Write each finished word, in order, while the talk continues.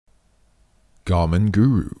Garmin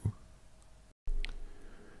Guru.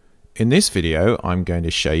 In this video, I'm going to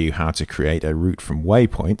show you how to create a route from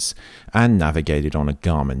Waypoints and navigate it on a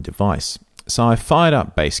Garmin device. So I fired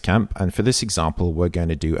up BaseCamp, and for this example, we're going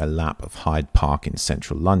to do a lap of Hyde Park in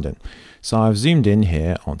central London. So I've zoomed in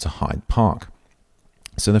here onto Hyde Park.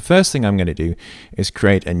 So the first thing I'm going to do is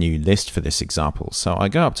create a new list for this example. So I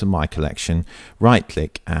go up to My Collection, right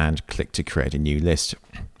click and click to create a new list.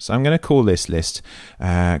 So I'm going to call this list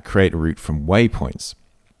Create a Route from Waypoints.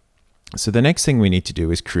 So the next thing we need to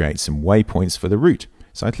do is create some waypoints for the route.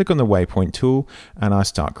 So I click on the waypoint tool and I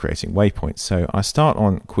start creating waypoints. So I start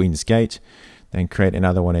on Queen's Gate, then create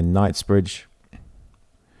another one in Knightsbridge,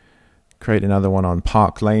 create another one on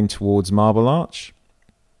Park Lane towards Marble Arch,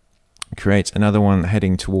 create another one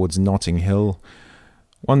heading towards Notting Hill,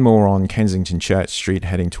 one more on Kensington Church Street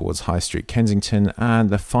heading towards High Street Kensington, and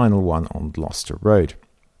the final one on Gloucester Road.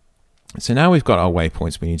 So now we've got our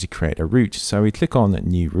waypoints, we need to create a route. So we click on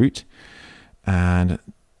New Route, and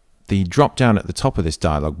the drop down at the top of this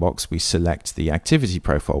dialog box, we select the activity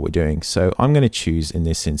profile we're doing. So I'm going to choose, in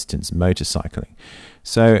this instance, motorcycling.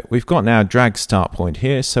 So we've got now drag start point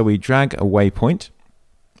here. So we drag a waypoint,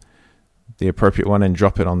 the appropriate one, and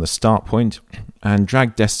drop it on the start point, and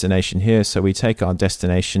drag destination here. So we take our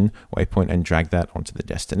destination waypoint and drag that onto the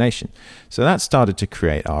destination. So that started to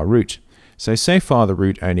create our route. So far the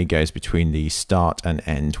route only goes between the start and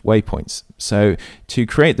end waypoints. So to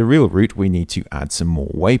create the real route, we need to add some more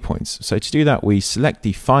waypoints. So to do that, we select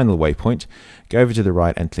the final waypoint, go over to the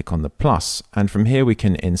right and click on the plus. And from here we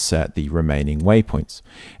can insert the remaining waypoints.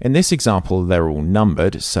 In this example, they're all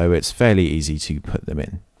numbered, so it's fairly easy to put them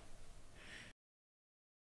in.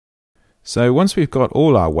 So once we've got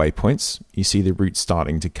all our waypoints, you see the route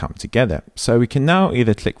starting to come together. So we can now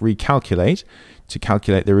either click recalculate to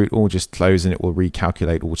calculate the route, or just close and it will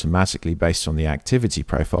recalculate automatically based on the activity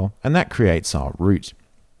profile, and that creates our route.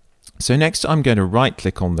 So next I'm going to right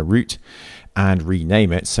click on the route and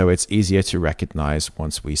rename it so it's easier to recognize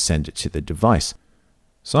once we send it to the device.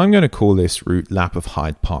 So I'm going to call this route Lap of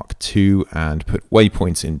Hyde Park 2 and put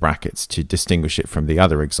waypoints in brackets to distinguish it from the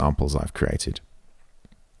other examples I've created.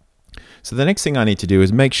 So the next thing I need to do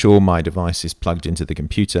is make sure my device is plugged into the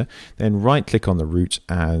computer, then right click on the route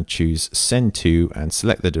and choose Send To and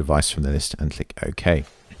select the device from the list and click OK.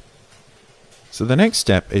 So the next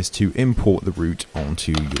step is to import the route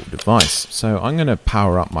onto your device. So I'm going to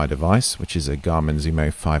power up my device, which is a Garmin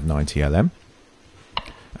Zumo 590LM.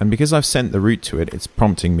 And because I've sent the route to it, it's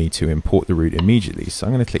prompting me to import the route immediately. So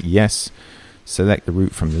I'm going to click Yes, select the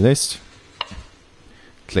route from the list,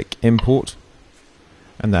 click Import,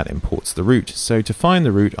 and that imports the route. So to find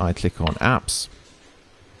the route, I click on Apps,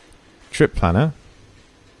 Trip Planner,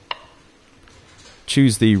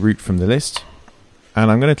 choose the route from the list,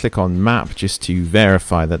 and I'm going to click on Map just to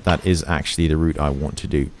verify that that is actually the route I want to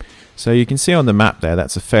do. So you can see on the map there,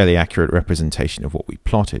 that's a fairly accurate representation of what we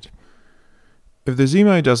plotted. If the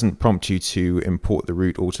Zumo doesn't prompt you to import the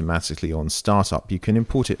route automatically on startup, you can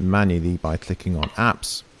import it manually by clicking on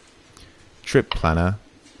Apps, Trip Planner,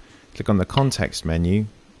 click on the context menu,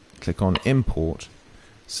 click on Import,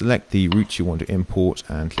 select the route you want to import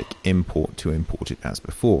and click Import to import it as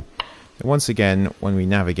before. And once again, when we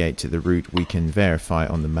navigate to the route, we can verify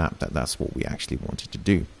on the map that that's what we actually wanted to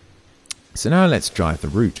do. So now let's drive the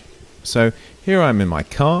route. So here I'm in my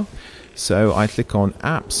car, so I click on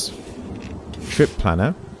Apps, Trip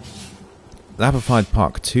Planner, Lap of Hyde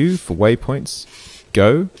Park 2 for waypoints,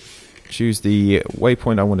 Go, choose the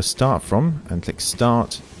waypoint I want to start from and click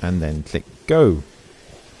Start and then click Go.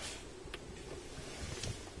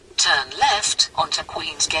 Turn left onto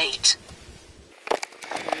Queen's Gate.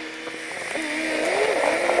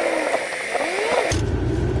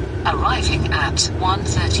 Arriving at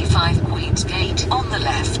 135 Queen's Gate on the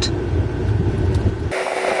left.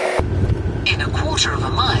 In a quarter of a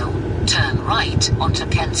mile, turn right onto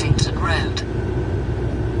Kensington Road.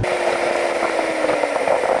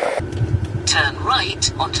 Turn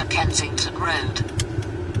right onto Kensington Road.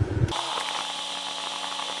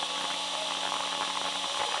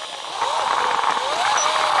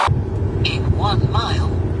 In 1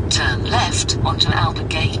 mile, turn left onto Albert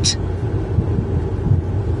Gate.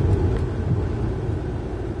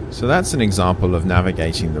 So that's an example of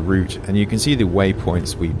navigating the route, and you can see the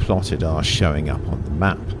waypoints we plotted are showing up on the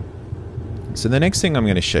map. So the next thing I'm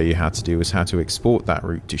going to show you how to do is how to export that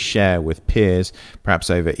route to share with peers, perhaps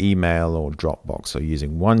over email or Dropbox or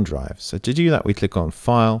using OneDrive. So to do that, we click on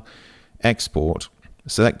File, Export,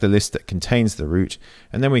 select the list that contains the route,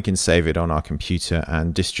 and then we can save it on our computer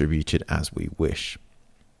and distribute it as we wish.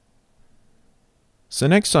 So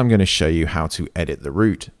next I'm going to show you how to edit the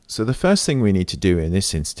route. So the first thing we need to do in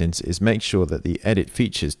this instance is make sure that the Edit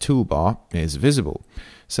Features toolbar is visible.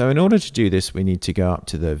 So in order to do this, we need to go up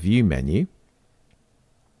to the View menu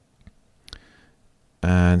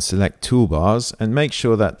and select Toolbars and make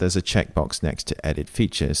sure that there's a checkbox next to Edit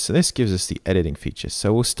Features. So this gives us the editing features.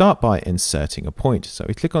 So we'll start by inserting a point. So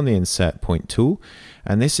we click on the Insert Point tool,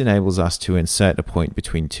 and this enables us to insert a point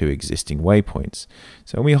between two existing waypoints.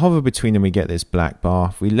 So when we hover between them, we get this black bar.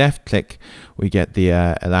 If we left click, we get the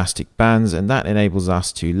elastic bands, and that enables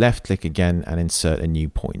us to left click again and insert a new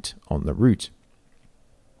point on the route.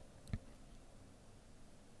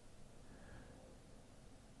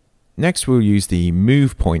 Next, we'll use the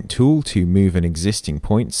Move Point tool to move an existing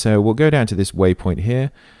point. So we'll go down to this waypoint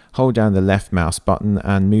here, hold down the left mouse button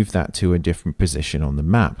and move that to a different position on the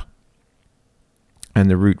map. And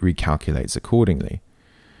the route recalculates accordingly.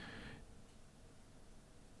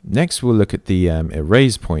 Next, we'll look at the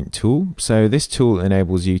Erase Point tool. So this tool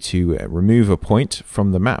enables you to remove a point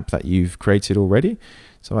from the map that you've created already.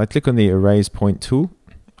 So I click on the Erase Point tool.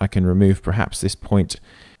 I can remove perhaps this point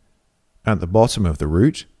at the bottom of the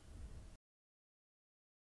route.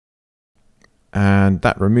 And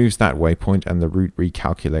that removes that waypoint and the route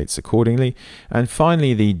recalculates accordingly. And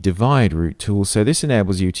finally, the Divide Route tool. So this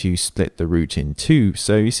enables you to split the route in two.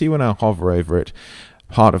 So you see when I hover over it,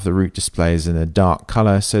 part of the route displays in a dark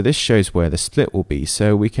color. So this shows where the split will be.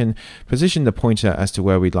 So we can position the pointer as to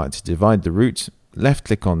where we'd like to divide the route. Left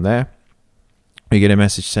click on there. We get a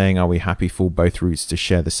message saying, are we happy for both routes to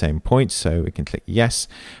share the same point? So we can click yes,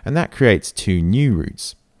 and that creates two new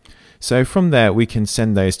routes. So from there, we can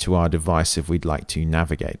send those to our device if we'd like to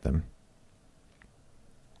navigate them.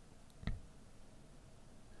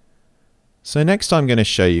 So next, I'm going to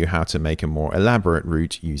show you how to make a more elaborate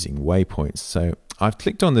route using waypoints. So I've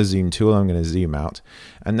clicked on the zoom tool. I'm going to zoom out.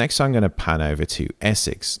 And next, I'm going to pan over to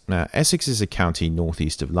Essex. Now, Essex is a county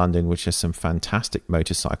northeast of London, which has some fantastic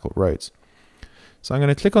motorcycle roads. So I'm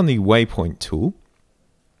going to click on the waypoint tool.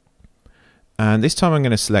 And this time I'm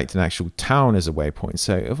going to select an actual town as a waypoint.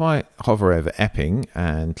 So if I hover over Epping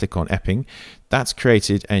and click on Epping, that's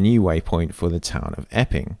created a new waypoint for the town of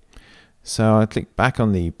Epping. So I click back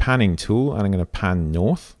on the panning tool and I'm going to pan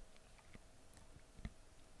north.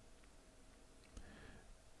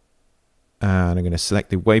 And I'm going to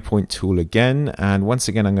select the waypoint tool again. And once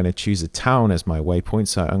again, I'm going to choose a town as my waypoint.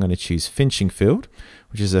 So I'm going to choose Finchingfield,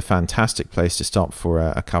 which is a fantastic place to stop for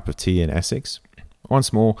a cup of tea in Essex.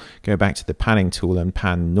 Once more, go back to the panning tool and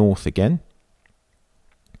pan north again.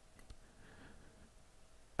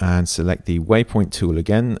 And select the waypoint tool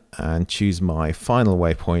again and choose my final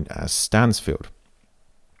waypoint as Stansfield.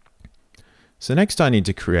 So next I need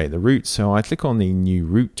to create the route. So I click on the new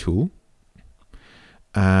route tool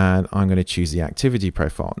and I'm going to choose the activity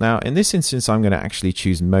profile. Now in this instance, I'm going to actually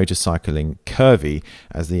choose motorcycling curvy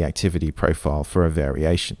as the activity profile for a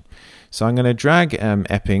variation. So I'm going to drag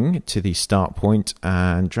Epping to the start point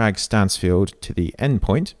and drag Stansfield to the end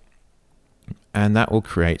point. And that will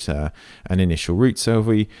create an initial route. So if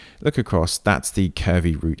we look across, that's the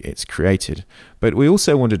curvy route it's created. But we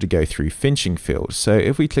also wanted to go through Finchingfield. So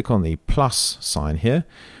if we click on the plus sign here,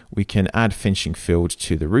 we can add Finchingfield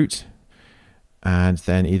to the route and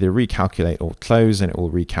then either recalculate or close, and it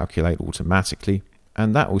will recalculate automatically.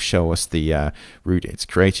 And that will show us the route it's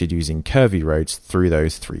created using curvy roads through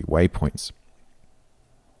those three waypoints.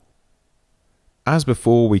 As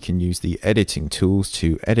before, we can use the editing tools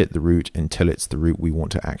to edit the route until it's the route we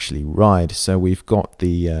want to actually ride. So we've got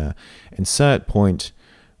the insert point,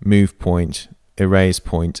 move point, erase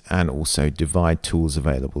point, and also divide tools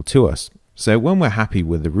available to us. So when we're happy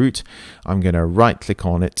with the route, I'm going to right click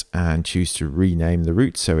on it and choose to rename the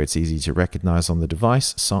route so it's easy to recognize on the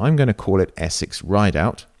device. So I'm going to call it Essex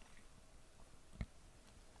Rideout.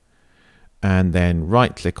 And then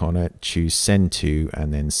right click on it, choose send to,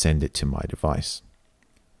 and then send it to my device.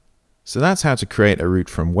 So that's how to create a route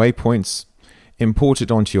from waypoints, import it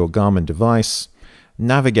onto your Garmin device,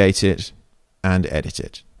 navigate it, and edit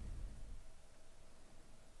it.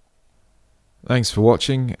 Thanks for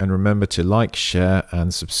watching, and remember to like, share,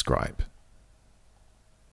 and subscribe.